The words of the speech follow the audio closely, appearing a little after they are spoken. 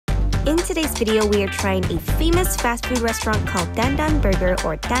In today's video, we are trying a famous fast food restaurant called Dandan Hamburger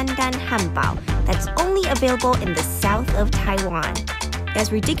or Dandan Hamburger that's only available in the south of Taiwan. It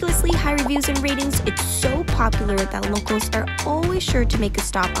has ridiculously high reviews and ratings. It's so popular that locals are always sure to make a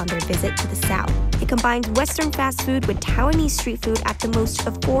stop on their visit to the south. It combines Western fast food with Taiwanese street food at the most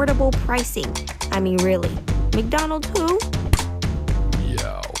affordable pricing. I mean, really. McDonald's who?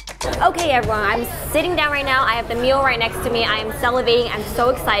 Okay everyone, I'm sitting down right now. I have the meal right next to me. I am salivating. I'm so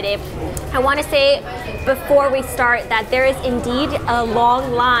excited. I want to say before we start that there is indeed a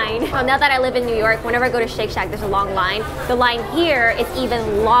long line. Now that I live in New York, whenever I go to Shake Shack, there's a long line. The line here is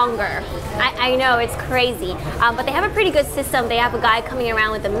even longer. I know, it's crazy. But they have a pretty good system. They have a guy coming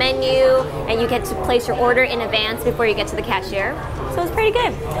around with the menu, and you get to place your order in advance before you get to the cashier. So it's pretty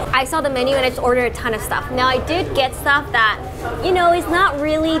good. I saw the menu and I just ordered a ton of stuff. Now I did get stuff that, you know, is not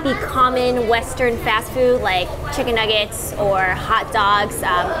really the common Western fast food like chicken nuggets or hot dogs,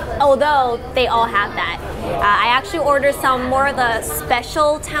 although they all have that. I actually ordered some more of the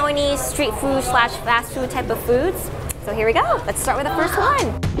special Taiwanese street food slash fast food type of foods. So here we go. Let's start with the first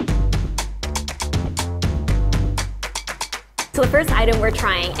one. So the first item we're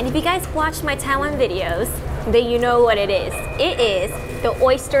trying, and if you guys watched my Taiwan videos, then you know what it is. It is the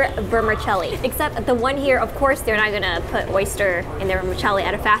oyster vermicelli. Except the one here, of course, they're not gonna put oyster in their vermicelli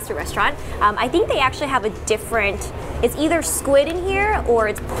at a fast food restaurant. I think they actually have a different, it's either squid in here or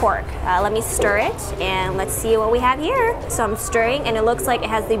it's pork. Let me stir it and let's see what we have here. So I'm stirring and it looks like it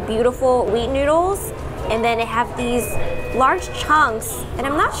has the beautiful wheat noodles, and then it have these large chunks, and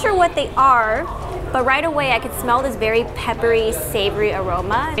I'm not sure what they are, but right away I could smell this very peppery, savory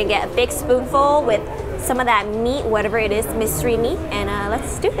aroma. I'm gonna get a big spoonful with some of that meat, whatever it is, mystery meat, and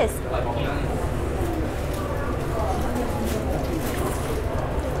let's do this.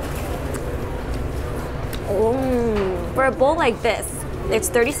 For a bowl like this, it's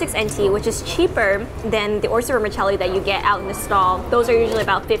 36 NT, which is cheaper than the oyster vermicelli that you get out in the stall. Those are usually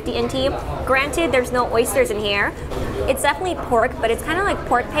about 50 NT. Granted, there's no oysters in here. It's definitely pork, but it's kind of like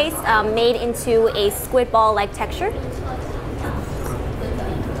pork paste made into a squid ball-like texture.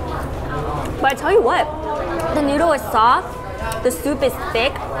 But I tell you what, the noodle is soft, the soup is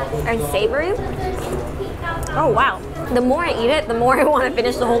thick and savory. Oh wow. The more I eat it, the more I want to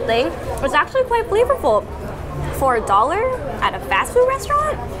finish the whole thing. It's actually quite flavorful. For $1 at a fast food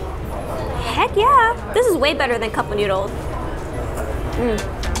restaurant? Heck yeah. This is way better than cup of noodles.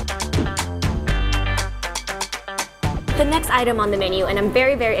 The next item on the menu, and I'm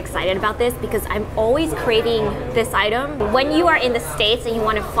very, very excited about this because I'm always craving this item. When you are in the States and you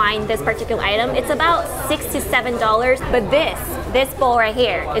want to find this particular item, it's about $6 to $7, but this bowl right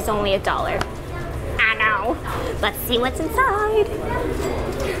here is only $1. I know. Let's see what's inside.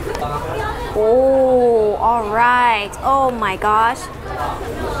 Oh, all right. Oh my gosh.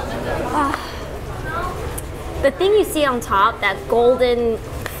 The thing you see on top, that golden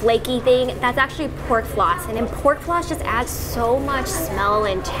flaky thing, that's actually pork floss, and then pork floss just adds so much smell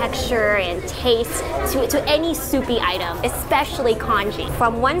and texture and taste to any soupy item, especially congee.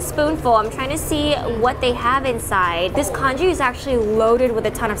 From one spoonful, I'm trying to see what they have inside. This congee is actually loaded with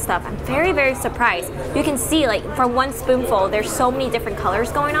a ton of stuff. I'm very, very surprised. You can see, like, from one spoonful, there's so many different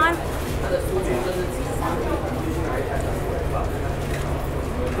colors going on.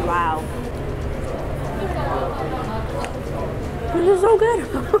 Wow. This is so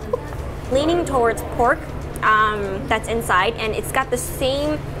good. Leaning towards pork that's inside, and it's got the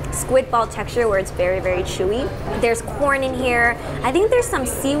same squid ball texture where it's very, very chewy. There's corn in here. I think there's some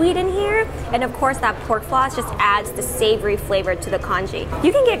seaweed in here, and of course that pork floss just adds the savory flavor to the congee.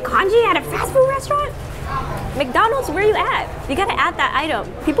 You can get congee at a fast food restaurant? McDonald's, where you at? You gotta add that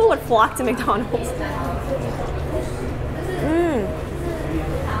item. People would flock to McDonald's.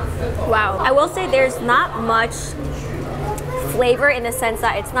 Wow. I will say there's not much flavor in the sense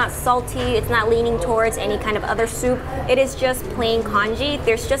that it's not salty, it's not leaning towards any kind of other soup. It is just plain congee.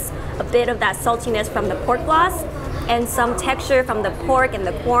 There's just a bit of that saltiness from the pork floss and some texture from the pork and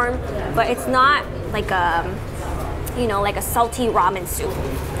the corn, but it's not like a, you know, like a salty ramen soup.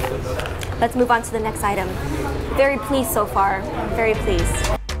 Let's move on to the next item. Very pleased so far, very pleased.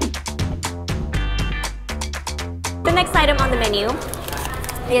 The next item on the menu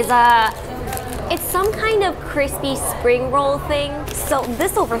is it's some kind of crispy spring roll thing. So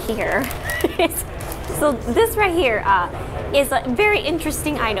this over here so this right here is a very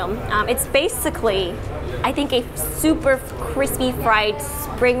interesting item. It's basically, I think, a super crispy fried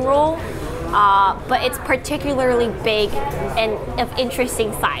spring roll, but it's particularly big and of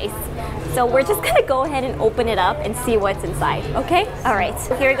interesting size. So we're just gonna go ahead and open it up and see what's inside, okay? All right,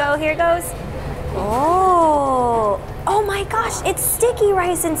 here it goes. Oh, Oh my gosh, it's sticky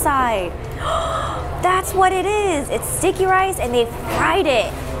rice inside. That's what it is. It's sticky rice and they fried it.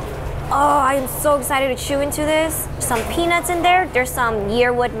 Oh, I am so excited to chew into this. Some peanuts in there. There's some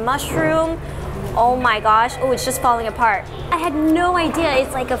yearwood mushroom. Oh my gosh. Oh, it's just falling apart. I had no idea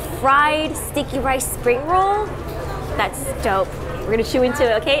it's like a fried sticky rice spring roll. That's dope. We're gonna chew into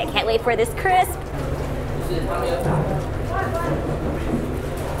it, okay? I can't wait for this crisp.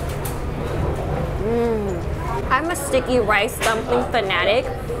 I'm a sticky rice dumpling fanatic,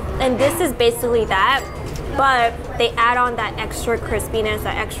 and this is basically that, but they add on that extra crispiness,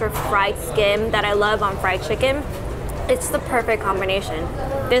 that extra fried skin that I love on fried chicken. It's the perfect combination.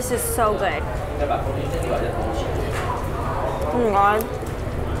 This is so good. Oh my god.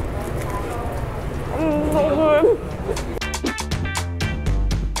 So good.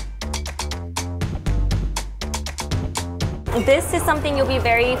 This is something you'll be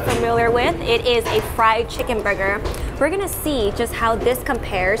very familiar with. It is a fried chicken burger. We're gonna see just how this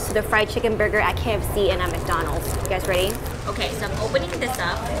compares to the fried chicken burger at KFC and at McDonald's. You guys ready? Okay, so I'm opening this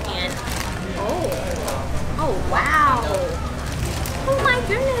up and oh wow. Oh my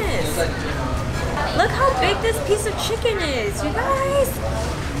goodness. Look how big this piece of chicken is, you guys.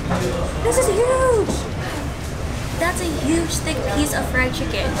 This is huge. That's a huge thick piece of fried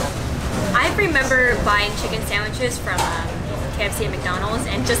chicken. I remember buying chicken sandwiches from KFC and McDonald's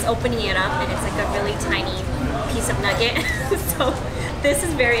and just opening it up and it's like a really tiny piece of nugget. So this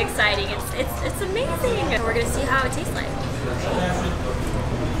is very exciting. It's amazing. We're gonna see how it tastes like.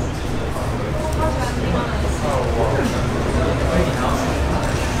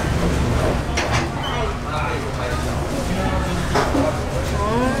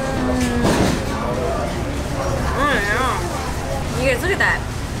 You guys, look at that.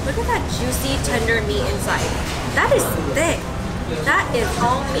 Look at that juicy, tender meat inside. That is thick. That is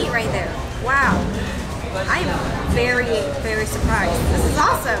all meat right there. Wow. I am very, very surprised. This is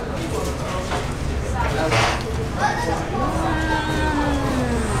awesome.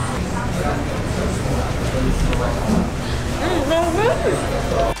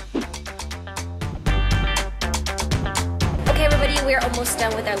 Okay, everybody, we're almost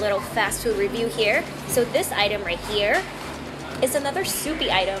done with our little fast food review here. So this item right here is another soupy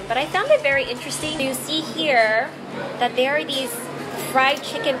item, but I found it very interesting. You see here that there are these fried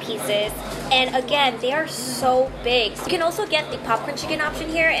chicken pieces, and again, they are so big. So you can also get the popcorn chicken option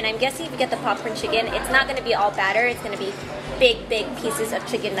here, and I'm guessing if you get the popcorn chicken, it's not gonna be all batter, it's gonna be big, big pieces of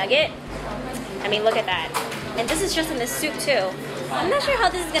chicken nugget. I mean, look at that. And this is just in the soup too. I'm not sure how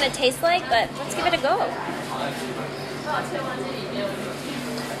this is gonna taste like, but let's give it a go.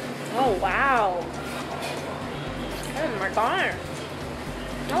 Oh, wow. Oh my god.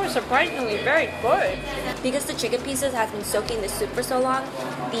 That was surprisingly very good. Because the chicken pieces have been soaking in the soup for so long,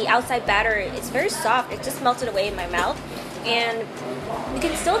 the outside batter is very soft. It just melted away in my mouth. And you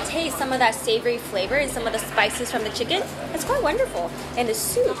can still taste some of that savory flavor and some of the spices from the chicken. It's quite wonderful. And the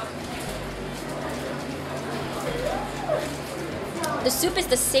soup. The soup is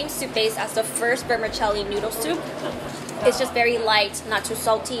the same soup base as the first vermicelli noodle soup. It's just very light, not too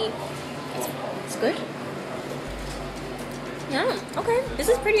salty. It's good. Yeah, okay. This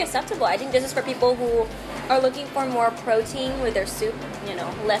is pretty acceptable. I think this is for people who are looking for more protein with their soup, you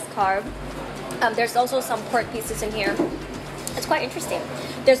know, less carb. There's also some pork pieces in here. It's quite interesting.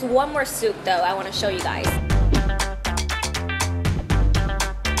 There's one more soup though I want to show you guys.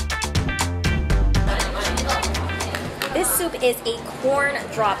 This soup is a corn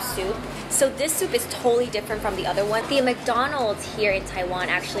drop soup. So this soup is totally different from the other one. The McDonald's here in Taiwan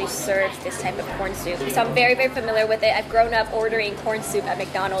actually serves this type of corn soup. So I'm very, very familiar with it. I've grown up ordering corn soup at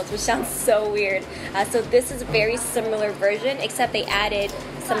McDonald's, which sounds so weird. So this is a very similar version, except they added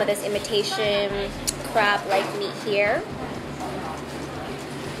some of this imitation crab-like meat here.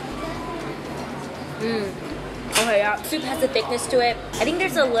 Okay, yeah. Soup has a thickness to it. I think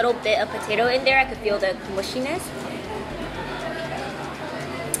there's a little bit of potato in there. I could feel the mushiness.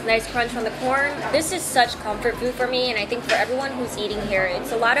 Nice crunch from the corn. This is such comfort food for me, and I think for everyone who's eating here,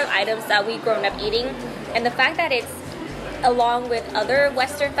 it's a lot of items that we've grown up eating, and the fact that it's along with other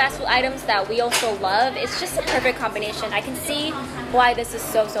Western fast food items that we also love, it's just a perfect combination. I can see why this is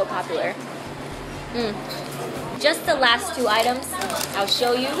so popular. Just the last two items I'll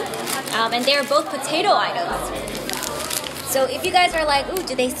show you, and they're both potato items. So if you guys are like, ooh,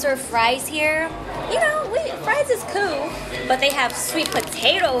 do they serve fries here? You know, fries is cool, but they have sweet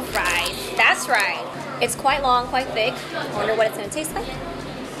potato fries. That's right. It's quite long, quite thick. I wonder what it's gonna taste like.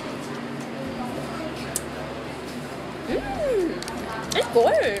 It's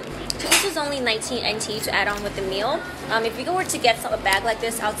good. This was only 19 NT to add on with the meal. If you were to get a bag like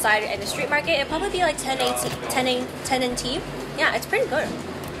this outside in the street market, it'd probably be like 10 NT. Yeah, it's pretty good.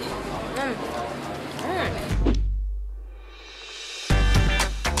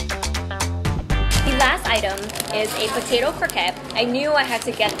 The last item is a potato croquette. I knew I had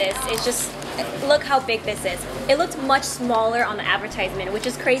to get this. It's just, look how big this is. It looked much smaller on the advertisement, which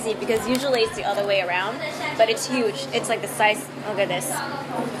is crazy because usually it's the other way around, but it's huge. It's like the size, look at this.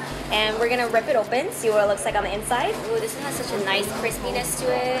 And we're gonna rip it open, see what it looks like on the inside. Ooh, this has such a nice crispiness to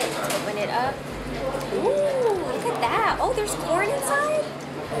it. Let's open it up. Ooh, look at that. Oh, there's corn inside?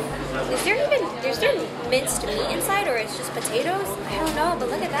 Is there minced meat inside, or it's just potatoes? I don't know, but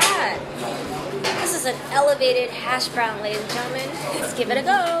look at that. This is an elevated hash brown, ladies and gentlemen. Let's give it a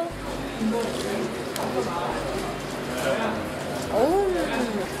go.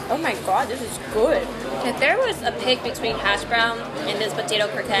 Oh my god, this is good. If there was a pick between hash brown and this potato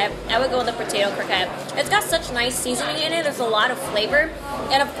croquette, I would go with the potato croquette. It's got such nice seasoning in it. There's a lot of flavor.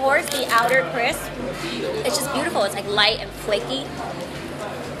 And of course, the outer crisp, it's just beautiful. It's like light and flaky.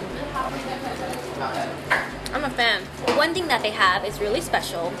 I'm a fan. One thing that they have is really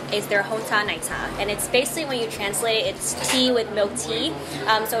special is their honta naita, and it's basically, when you translate it, it's tea with milk tea.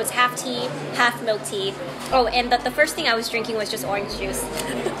 So it's half tea, half milk tea. Oh, and the first thing I was drinking was just orange juice.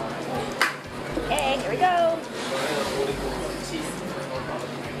 Okay, here we go.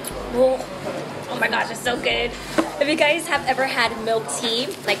 Oh my gosh, it's so good. If you guys have ever had milk tea,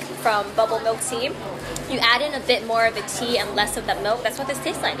 like from bubble milk tea, you add in a bit more of the tea and less of the milk. That's what this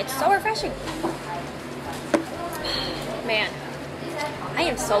tastes like. It's so refreshing. Man, I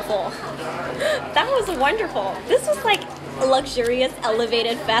am so full. That was wonderful. This was like a luxurious,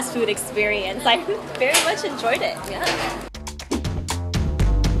 elevated fast food experience. I very much enjoyed it. Yeah.